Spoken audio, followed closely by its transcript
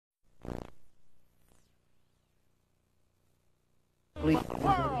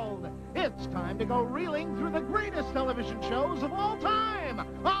world. It's time to go reeling through the greatest television shows of all time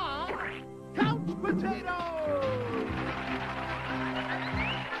on Couch Potatoes.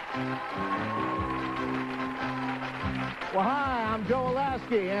 Well, hi, I'm Joe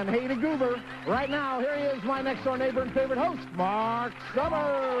Alaski, and hey to Goober. Right now, here he is, my next-door neighbor and favorite host, Mark Summers.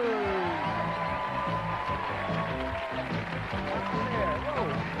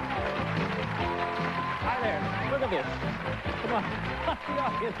 Hi there. Look at this. Come on.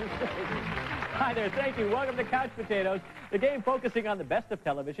 Hi there. Thank you. Welcome to Couch Potatoes, the game focusing on the best of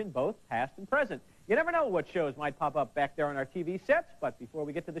television, both past and present. You never know what shows might pop up back there on our TV sets, but before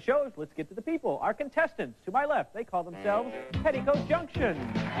we get to the shows, let's get to the people, our contestants. To my left, they call themselves Petticoat Junction.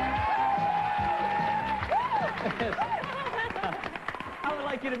 I would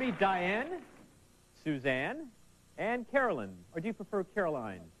like you to meet Diane, Suzanne, and Carolyn. Or do you prefer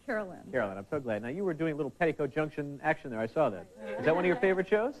Caroline? Carolyn. Carolyn, I'm so glad. Now, you were doing a little Petticoat Junction action there. I saw that. Is that one of your favorite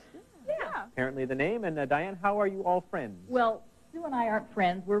shows? Yeah. Apparently the name. And Diane, how are you all friends? Well, Sue and I aren't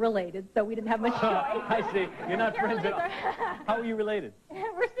friends. We're related, so we didn't have much choice. I see. You're not friends at all. How are you related?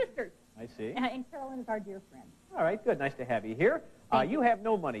 We're sisters. I see. And Carolyn is our dear friend. All right, good. Nice to have you here. You have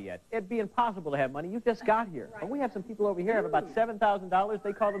no money yet. It'd be impossible to have money. You just got here. Right. But we have some people over here who have about $7,000.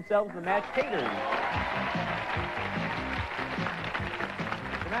 They call themselves the Match Haters.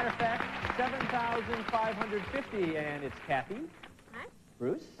 As a matter of fact, $7,550, and it's Kathy. Hi.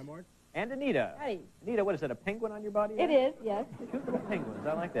 Bruce. Hi, Mort. And Anita. Hi. Anita, what is that, a penguin on your body? It is, yes. Cute little penguins.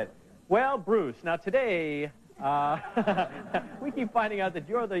 I like that. Well, Bruce, now today, we keep finding out that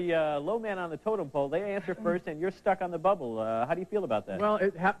you're the low man on the totem pole. They answer first, and you're stuck on the bubble. How do you feel about that? Well,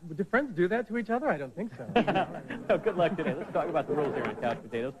 do friends do that to each other? I don't think so. No, good luck today. Let's talk about the rules here on Couch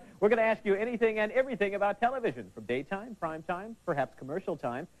Potatoes. We're going to ask you anything and everything about television, from daytime, prime time, perhaps commercial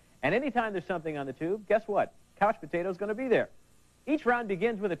time. And anytime there's something on the tube, guess what? Couch Potatoes going to be there. Each round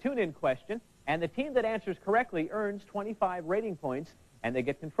begins with a tune-in question, and the team that answers correctly earns 25 rating points, and they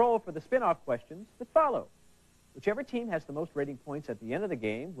get control for the spin-off questions that follow. Whichever team has the most rating points at the end of the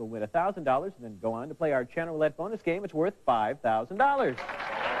game will win $1,000 and then go on to play our Channel Roulette bonus game. It's worth $5,000.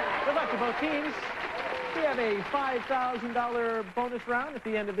 Good luck to both teams. We have a $5,000 bonus round at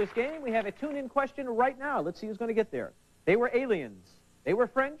the end of this game. We have a tune-in question right now. Let's see who's going to get there. They were aliens, they were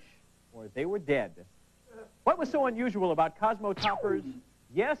French, or they were dead. What was so unusual about Cosmo Topper's...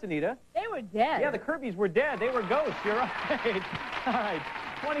 Yes, Anita? They were dead. Yeah, the Kirby's were dead. They were ghosts. You're right. All right.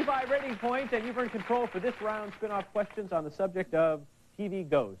 25 rating points, and you've earned control for this round's spin-off questions on the subject of TV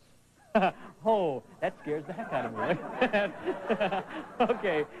ghosts. Oh, that scares the heck out of me.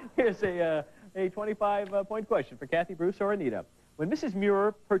 Okay, here's a 25-point question for Kathy, Bruce, or Anita. When Mrs.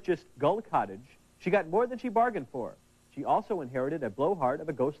 Muir purchased Gull Cottage, she got more than she bargained for. She also inherited a blowhard of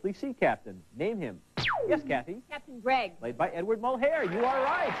a ghostly sea captain. Name him. Yes, Kathy? Captain Gregg. Played by Edward Mulhare. You are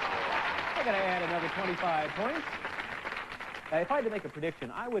right. I'm going to add another 25 points. If I had to make a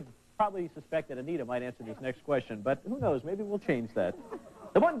prediction, I would probably suspect that Anita might answer this next question, but who knows? Maybe we'll change that.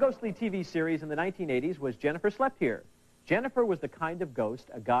 The one ghostly TV series in the 1980s was Jennifer Slept Here. Jennifer was the kind of ghost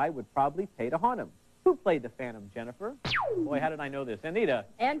a guy would probably pay to haunt him. Who played the Phantom Jennifer? Boy, how did I know this? Anita.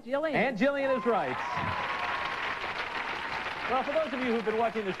 And Jillian. And Jillian is right. Well, for those of you who've been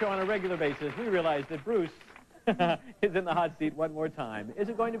watching the show on a regular basis, we realize that Bruce is in the hot seat one more time. Is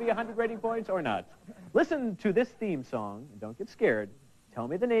it going to be 100 rating points or not? Listen to this theme song, and don't get scared. Tell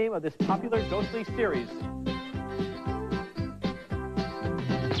me the name of this popular ghostly series.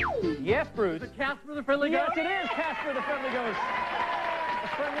 Yes, Bruce. Is it Casper the Friendly Ghost? Yes, it is Casper the Friendly Ghost. The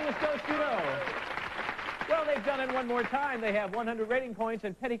friendliest ghost you know. Well, they've done it one more time. They have 100 rating points,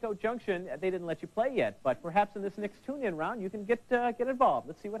 and Petticoat Junction, they didn't let you play yet, but perhaps in this next tune-in round, you can get involved.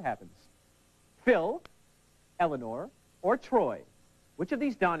 Let's see what happens. Phil, Eleanor, or Troy, which of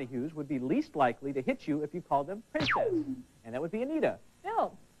these Donahues would be least likely to hit you if you called them Princess? And that would be Anita.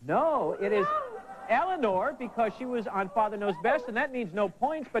 Phil. No, it is Eleanor, because she was on Father Knows Best, and that means no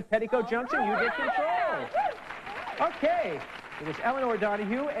points, but Petticoat Junction, you get control. Okay, it is Eleanor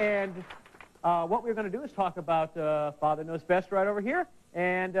Donahue, and what we're going to do is talk about Father Knows Best right over here.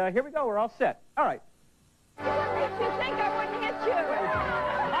 And here we go. We're all set. All right. What makes you think I wouldn't hit you?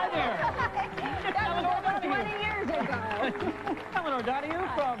 Hi there. That was over 20 years ago. Eleanor Donahue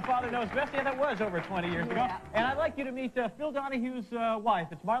from Father Knows Best. Yeah, that was over 20 years ago. And I'd like you to meet Phil Donahue's wife.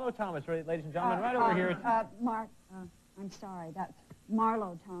 It's Marlo Thomas, ladies and gentlemen, right over here. Mark, I'm sorry. That's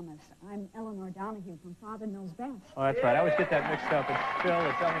Marlo Thomas. I'm Eleanor Donahue from Father Knows Best. Oh, that's right. I always get that mixed up. It's Phil,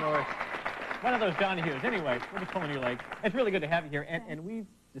 it's Eleanor. One of those Donahues. Anyway, we're just pulling your leg. It's really good to have you here. And we've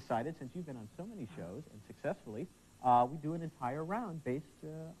decided, since you've been on so many shows and successfully, we do an entire round based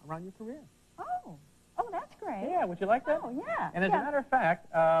around your career. Oh, that's great. Yeah, would you like that? Oh, yeah. And as yeah. a matter of fact,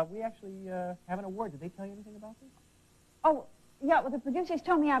 we actually have an award. Did they tell you anything about this? Oh, yeah, well, the producers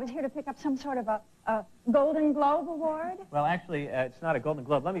told me I was here to pick up some sort of a Golden Globe award. Well, actually, it's not a Golden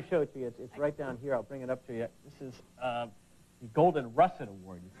Globe. Let me show it to you. It's right down here. I'll bring it up to you. This is the Golden Russet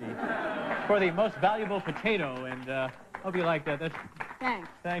Award, you see, for the most valuable potato. And hope you like that. That's, Thanks.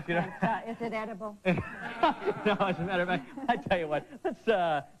 thanks. You know. Is it edible? No, as a matter of fact, I tell you what. Let's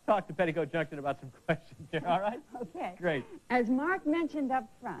talk to Petticoat Junction about some questions here. All right? Okay. Great. As Mark mentioned up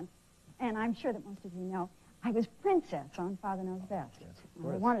front, and I'm sure that most of you know, I was Princess on Father Knows Best. Yes, of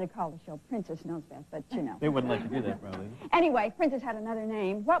course. I wanted to call the show Princess Knows Best, but you know. They wouldn't let you do that, probably. Anyway, Princess had another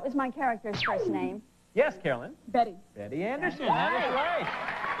name. What was my character's first name? Yes, Carolyn. Betty. Betty Anderson. That is right.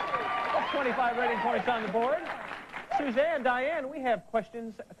 That's 25 rating points on the board. Suzanne, Diane, we have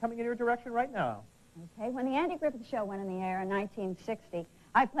questions coming in your direction right now. Okay, when the Andy Griffith Show went in the air in 1960,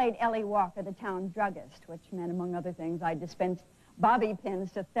 I played Ellie Walker, the town druggist, which meant, among other things, I dispensed bobby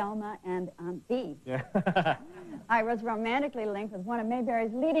pins to Thelma and Aunt Bee. Yeah. I was romantically linked with one of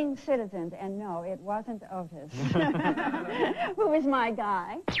Mayberry's leading citizens, and no, it wasn't Otis. Who was my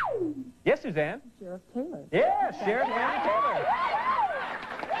guy? Yes, Suzanne. Sheriff Taylor. Yes, Sheriff Andy Taylor.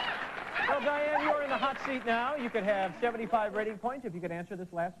 Well, Diane, you're in the hot seat now. You could have 75 rating points if you could answer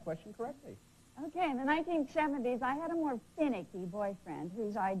this last question correctly. Okay, in the 1970s, I had a more finicky boyfriend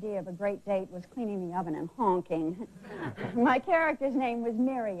whose idea of a great date was cleaning the oven and honking. My character's name was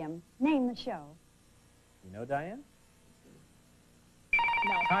Miriam. Name the show. You know, Diane?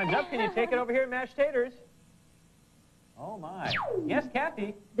 No. Time's up. Can you take it over here, mashed taters? Oh, my. Yes,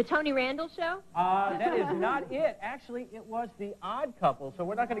 Kathy? The Tony Randall Show? That is not it. Actually, it was The Odd Couple, so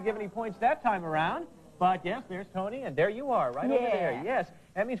we're not going to give any points that time around. But, yes, there's Tony, and there you are, right over there. Yes.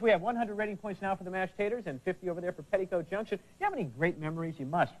 That means we have 100 rating points now for the mashed taters and 50 over there for Petticoat Junction. Do you have any great memories? You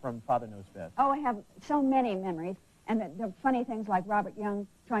must, from Father Knows Best. Oh, I have so many memories. And the funny things like Robert Young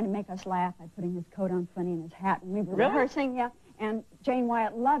trying to make us laugh by putting his coat on funny and his hat. And we were rehearsing, yeah. And Jane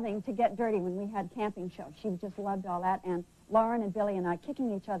Wyatt loving to get dirty when we had camping shows. She just loved all that. And Lauren and Billy and I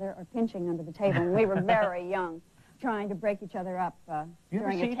kicking each other or pinching under the table. And we were very young, trying to break each other up during you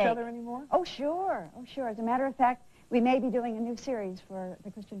ever see a take. each other anymore? Oh, sure. Oh, sure. As a matter of fact, we may be doing a new series for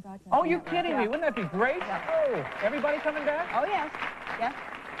the Christian Broadcasting Oh, you're Network. kidding me. Wouldn't that be great? Yeah. Oh, everybody coming back? Oh, yes. Yes.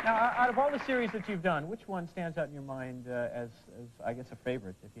 Now, out of all the series that you've done, which one stands out in your mind as, I guess, a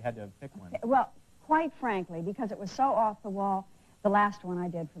favorite, if you had to pick one? Well, quite frankly, because it was so off the wall, the last one I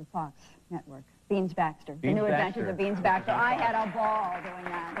did for the Fox Network, Beans Baxter, The New Adventures of Beans Baxter. I had a ball doing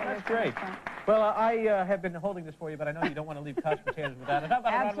that. Well, that's great. Well, I have been holding this for you, but I know you don't want to leave couch potatoes without it. How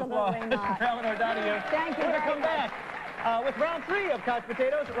about Absolutely a round of applause, not. Mr. Carolyn O'Donoghue? Thank you We're going to very come much. back with round 3 of couch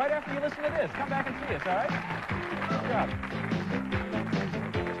potatoes right after you listen to this. Come back and see us, all right? Good job.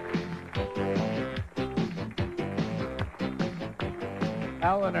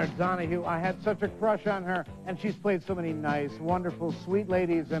 Eleanor Donahue, I had such a crush on her, and she's played so many nice, wonderful, sweet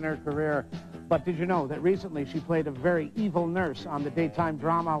ladies in her career. But did you know that recently she played a very evil nurse on the daytime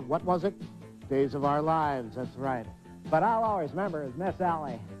drama, what was it? Days of Our Lives, that's right. But I'll always remember as Miss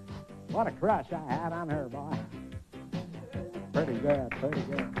Ellie. What a crush I had on her, boy. Pretty good, pretty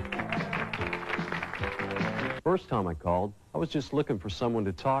good. First time I called, I was just looking for someone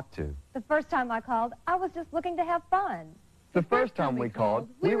to talk to. The first time I called, I was just looking to have fun. The first time we called,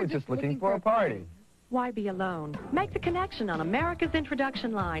 we were just looking for a party. Why be alone? Make the connection on America's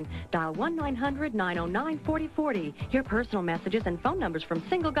Introduction Line. Dial 1-900-909-4040. Hear personal messages and phone numbers from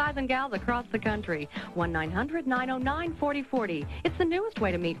single guys and gals across the country. 1-900-909-4040. It's the newest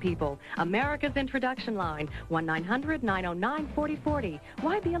way to meet people. America's Introduction Line. 1-900-909-4040.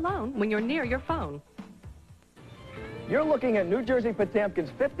 Why be alone when you're near your phone? You're looking at New Jersey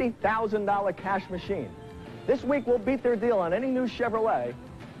Potemkin's $50,000 cash machine. This week we'll beat their deal on any new Chevrolet,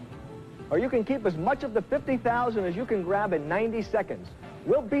 or you can keep as much of the $50,000 as you can grab in 90 seconds.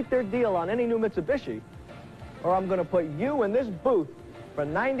 We'll beat their deal on any new Mitsubishi, or I'm going to put you in this booth for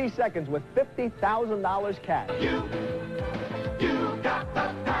 90 seconds with $50,000 cash. You got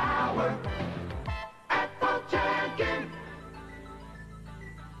the power at Potemkin.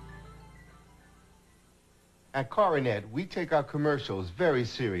 At Coronet, we take our commercials very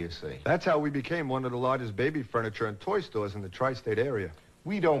seriously. That's how we became one of the largest baby furniture and toy stores in the tri-state area.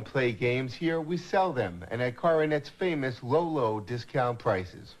 We don't play games here, we sell them, and at Coronet's famous low discount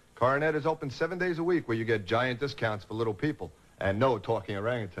prices. Coronet is open 7 days a week where you get giant discounts for little people and no talking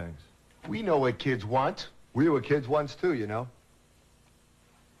orangutans. We know what kids want. We were kids once too, you know.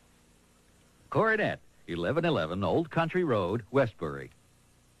 Coronet, 1111 Old Country Road, Westbury.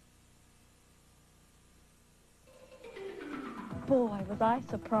 Boy, was I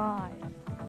surprised.